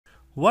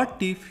What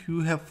if you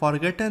have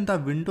forgotten the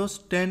Windows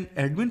 10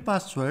 admin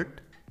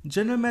password?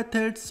 General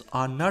methods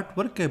are not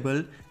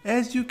workable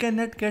as you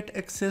cannot get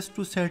access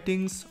to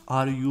settings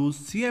or use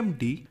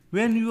CMD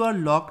when you are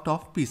locked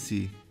off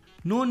PC.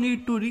 No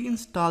need to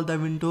reinstall the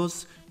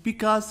Windows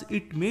because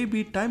it may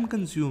be time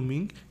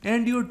consuming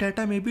and your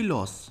data may be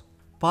lost.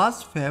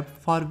 Passfab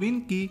for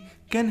WinKey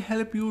can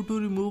help you to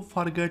remove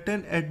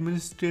forgotten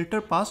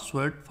administrator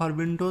password for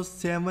Windows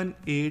 7,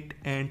 8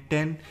 and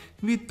 10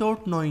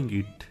 without knowing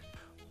it.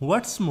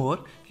 What's more,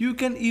 you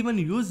can even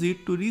use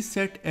it to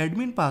reset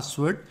admin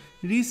password,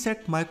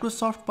 reset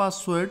Microsoft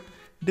password,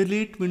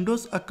 delete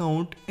Windows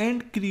account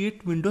and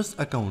create Windows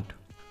account.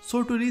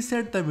 So to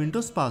reset the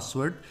Windows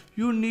password,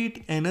 you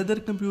need another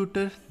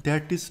computer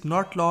that is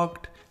not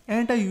locked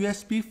and a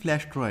USB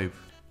flash drive.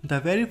 The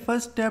very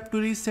first step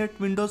to reset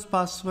Windows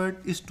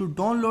password is to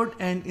download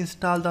and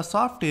install the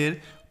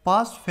software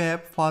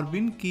Passfab for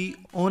WinKey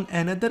on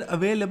another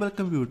available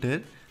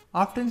computer.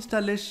 After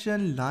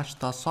installation, launch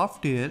the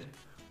software.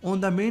 On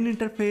the main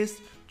interface,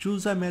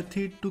 choose a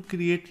method to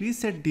create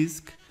reset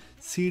disk,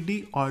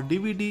 CD or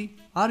DVD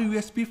or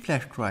USB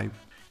flash drive.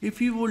 If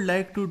you would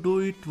like to do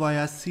it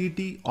via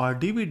CD or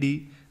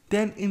DVD,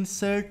 then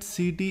insert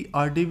CD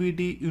or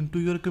DVD into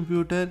your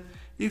computer.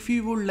 If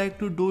you would like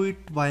to do it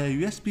via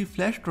USB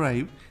flash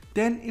drive,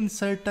 then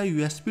insert a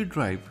USB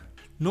drive.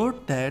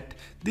 Note that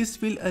this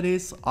will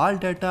erase all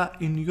data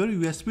in your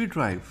USB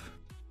drive.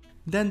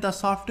 Then the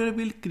software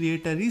will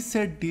create a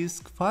reset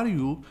disk for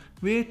you.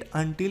 Wait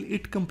until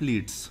it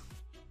completes.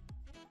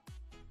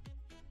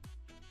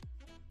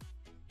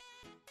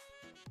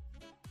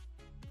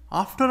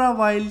 After a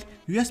while,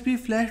 USB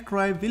flash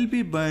drive will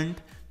be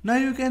burned. Now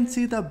you can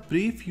see the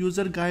brief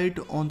user guide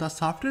on the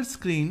software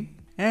screen.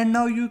 And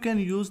now you can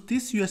use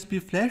this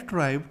USB flash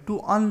drive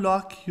to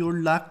unlock your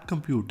locked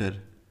computer.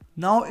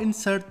 Now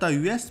insert the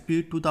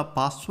USB to the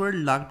password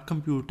locked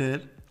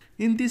computer.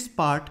 In this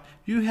part,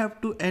 you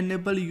have to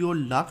enable your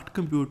locked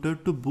computer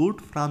to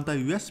boot from the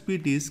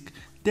USB disk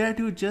that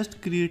you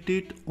just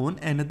created on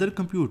another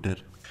computer.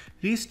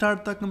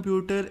 Restart the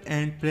computer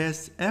and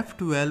press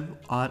F12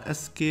 or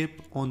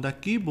escape on the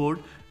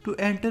keyboard to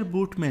enter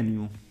boot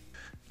menu.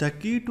 The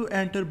key to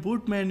enter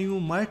boot menu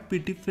might be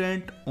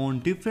different on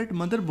different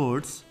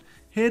motherboards.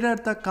 Here are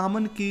the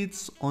common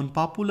keys on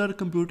popular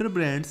computer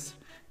brands.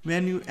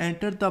 When you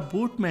enter the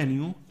boot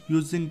menu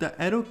using the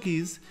arrow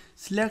keys,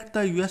 select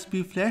the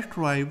USB flash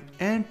drive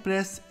and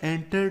press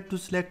enter to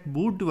select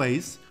boot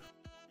device.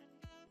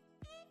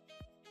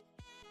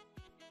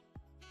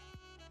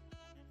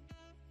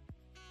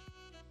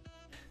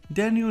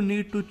 Then you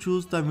need to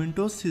choose the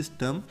Windows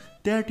system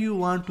that you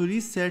want to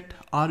reset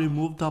or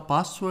remove the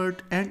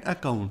password and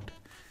account.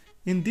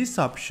 In this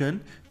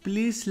option,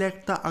 please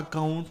select the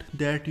account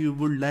that you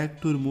would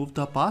like to remove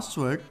the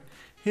password.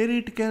 Here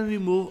it can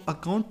remove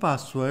account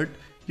password,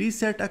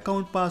 reset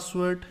account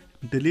password,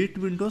 delete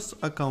Windows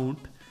account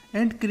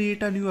and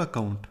create a new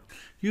account.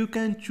 You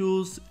can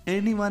choose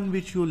any one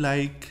which you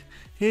like.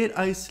 Here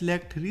I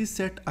select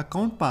reset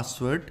account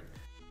password,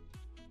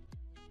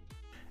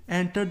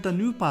 enter the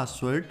new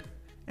password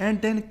and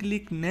then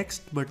click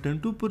next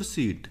button to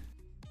proceed.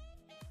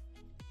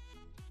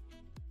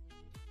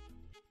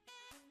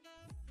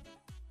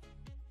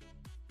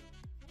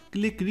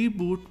 Click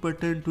reboot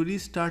button to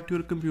restart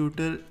your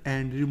computer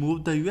and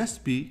remove the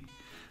USB.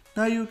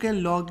 Now you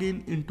can log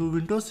in into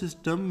Windows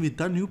system with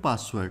the new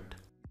password.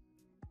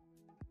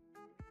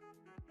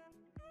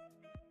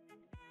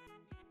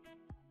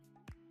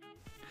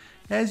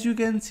 As you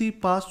can see,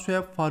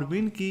 Passwab for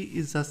WinKey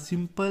is a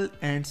simple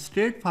and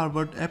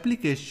straightforward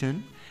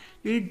application.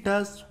 It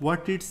does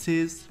what it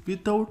says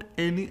without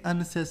any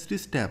unnecessary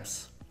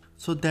steps.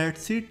 So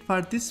that's it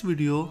for this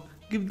video.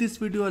 Give this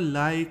video a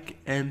like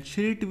and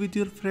share it with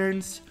your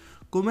friends.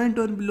 Comment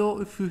down below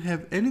if you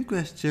have any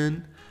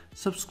question.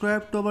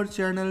 Subscribe to our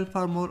channel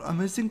for more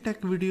amazing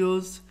tech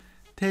videos.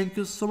 Thank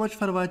you so much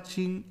for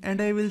watching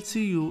and I will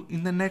see you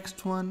in the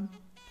next one.